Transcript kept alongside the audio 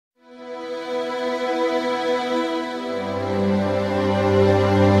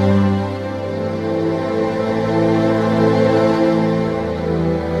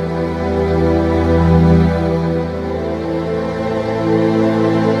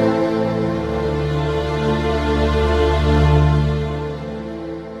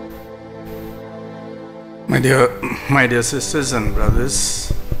My dear sisters and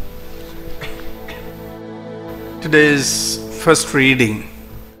brothers, today's first reading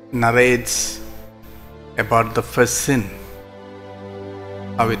narrates about the first sin,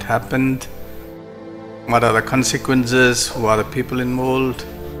 how it happened, what are the consequences, who are the people involved.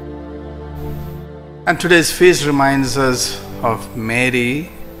 And today's feast reminds us of Mary,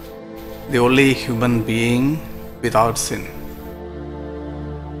 the only human being without sin.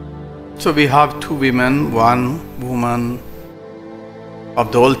 So we have two women, one woman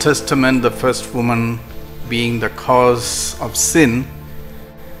of the Old Testament, the first woman being the cause of sin,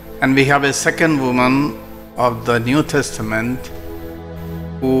 and we have a second woman of the New Testament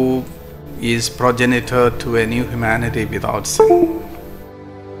who is progenitor to a new humanity without sin.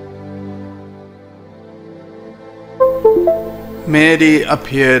 Mary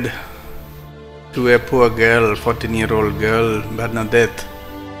appeared to a poor girl, 14-year-old girl, Bernadette,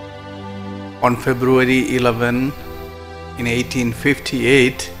 on February 11 in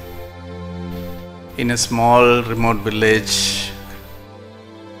 1858 in a small remote village.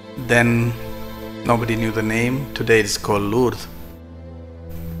 Then nobody knew the name. Today it's called Lourdes.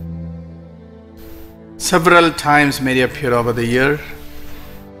 Several times Mary appeared over the year,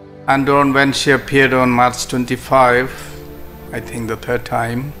 and when she appeared on March 25, I think the third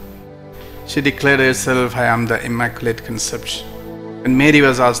time, she declared herself, "I am the Immaculate Conception." When Mary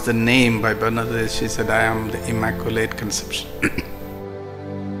was asked the name by Bernadette, she said, "I am the Immaculate Conception."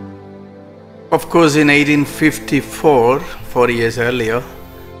 Of course, in 1854, 4 years earlier,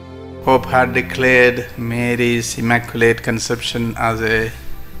 Pope had declared Mary's Immaculate Conception as a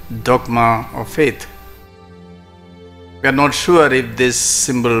dogma of faith. We are not sure if this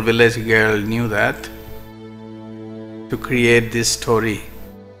simple village girl knew that to create this story.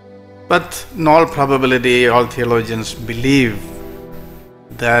 But in all probability, all theologians believe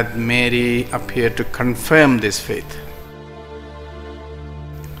that Mary appeared to confirm this faith.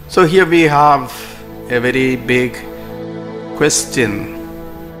 So here we have a very big question: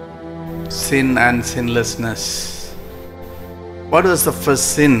 sin and sinlessness. What was the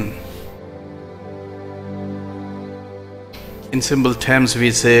first sin? In simple terms,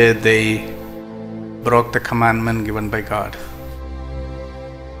 we say they broke the commandment given by God.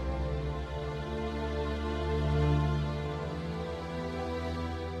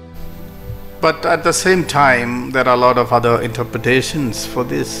 But at the same time, there are a lot of other interpretations for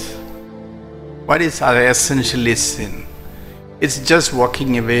this. What is essentially sin? It's just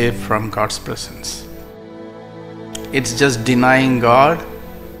walking away from God's presence. It's just denying God,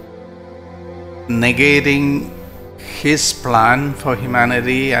 negating His plan for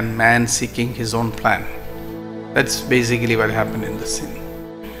humanity, and man seeking his own plan. That's basically what happened in the sin.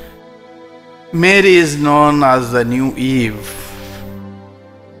 Mary is known as the new Eve,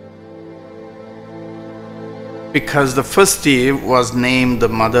 because the first Eve was named the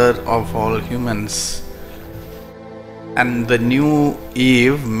mother of all humans, and the new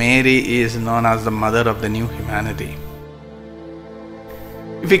Eve, Mary, is known as the mother of the new humanity.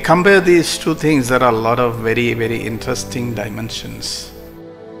 If we compare these two things, there are a lot of very, very interesting dimensions.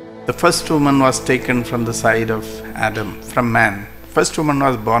 The first woman was taken from the side of Adam, from man. First woman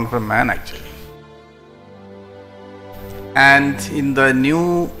was born from man, actually. And in the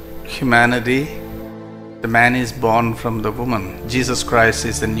new humanity, the man is born from the woman. Jesus Christ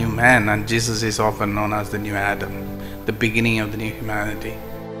is the new man, and Jesus is often known as the new Adam, the beginning of the new humanity.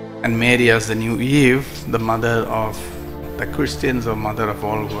 And Mary as the new Eve, the mother of the Christians, or mother of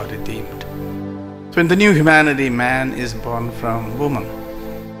all who are redeemed. So in the new humanity, man is born from woman.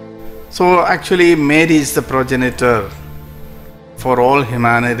 So actually, Mary is the progenitor for all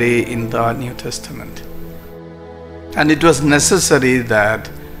humanity in the New Testament. And it was necessary that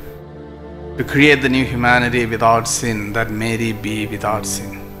to create the new humanity without sin, that Mary be without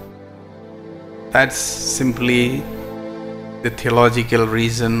sin. That's simply the theological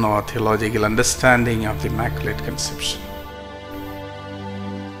reason or theological understanding of the Immaculate Conception.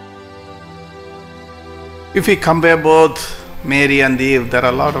 If we compare both Mary and Eve, there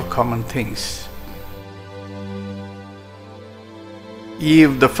are a lot of common things.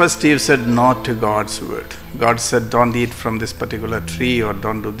 Eve, the first Eve, said no to God's word. God said, "Don't eat from this particular tree," or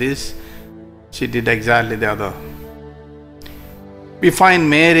 "Don't do this." She did exactly the other. We find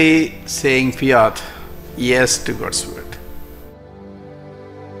Mary saying fiat, yes to God's word.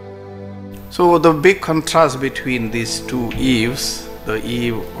 So the big contrast between these two Eves, the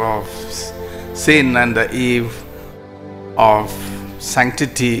Eve of sin and the Eve of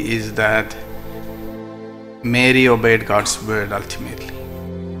sanctity, is that Mary obeyed God's word ultimately.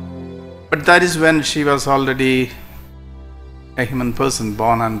 But that is when she was already a human person,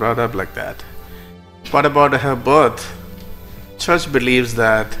 born and brought up like that. What about her birth? Church believes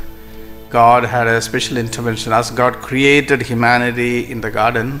that God had a special intervention. As God created humanity in the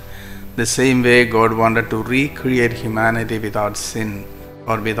garden, the same way God wanted to recreate humanity without sin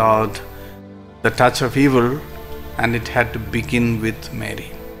or without the touch of evil, and it had to begin with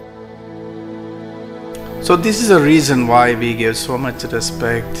Mary. So this is a reason why we give so much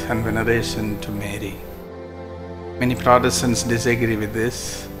respect and veneration to Mary. Many Protestants disagree with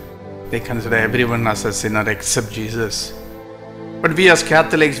this. They consider everyone as a sinner except Jesus. But we as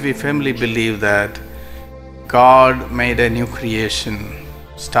Catholics, we firmly believe that God made a new creation,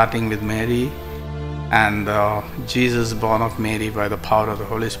 starting with Mary, and Jesus born of Mary by the power of the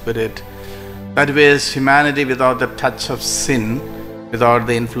Holy Spirit. That way, humanity without the touch of sin, without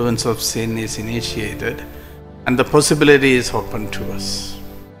the influence of sin, is initiated, and the possibility is open to us.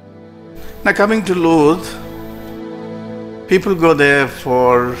 Now coming to Lourdes, people go there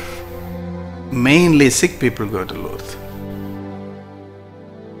for, mainly sick people go to Lourdes.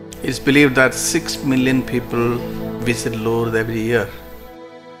 It's believed that 6 million people visit Lourdes every year.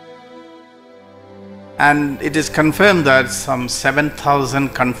 And it is confirmed that some 7,000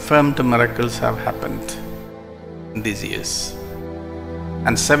 confirmed miracles have happened in these years.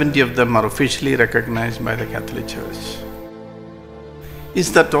 And 70 of them are officially recognized by the Catholic Church.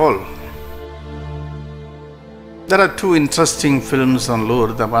 Is that all? There are two interesting films on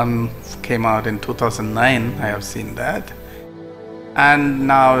Lourdes. The one came out in 2009, I have seen that. And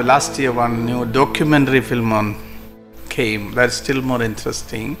now last year one new documentary film came, that's still more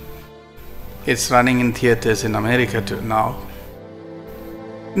interesting. It's running in theaters in America too now.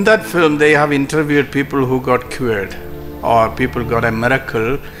 In that film they have interviewed people who got cured or people got a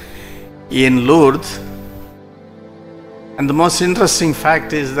miracle in Lourdes. And the most interesting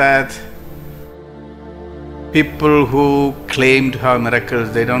fact is that people who claim to have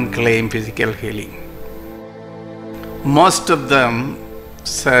miracles, they don't claim physical healing. Most of them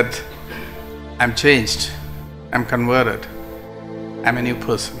said, I'm changed, I'm converted, I'm a new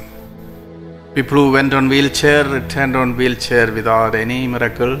person. People who went on wheelchair returned on wheelchair without any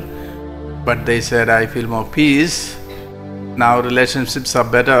miracle, but they said, I feel more peace, now relationships are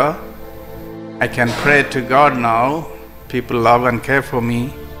better, I can pray to God now, people love and care for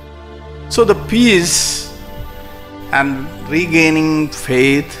me. So the peace and regaining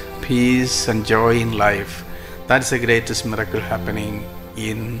faith, peace and joy in life, that's the greatest miracle happening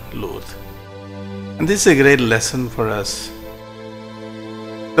in Lourdes. And this is a great lesson for us.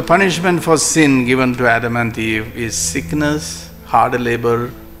 The punishment for sin given to Adam and Eve is sickness, hard labor,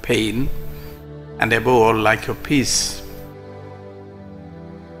 pain, and above all, lack of peace.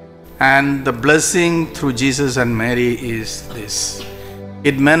 And the blessing through Jesus and Mary is this.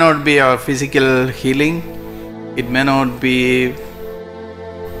 It may not be our physical healing, it may not be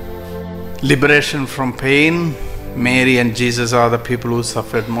liberation from pain. Mary and Jesus are the people who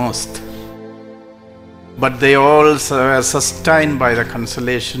suffered most. But they all were sustained by the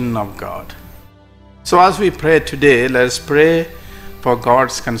consolation of God. So as we pray today, let's pray for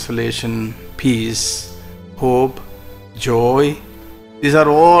God's consolation, peace, hope, joy. These are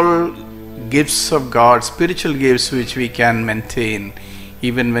all gifts of God, spiritual gifts which we can maintain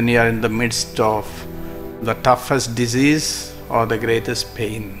even when we are in the midst of the toughest disease or the greatest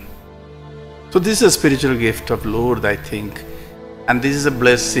pain. So this is a spiritual gift of Lourdes, I think. And this is a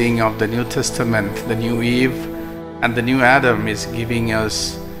blessing of the New Testament. The new Eve and the new Adam is giving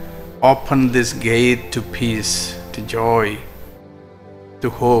us, open this gate to peace, to joy, to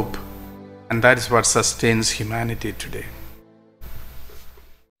hope. And that is what sustains humanity today.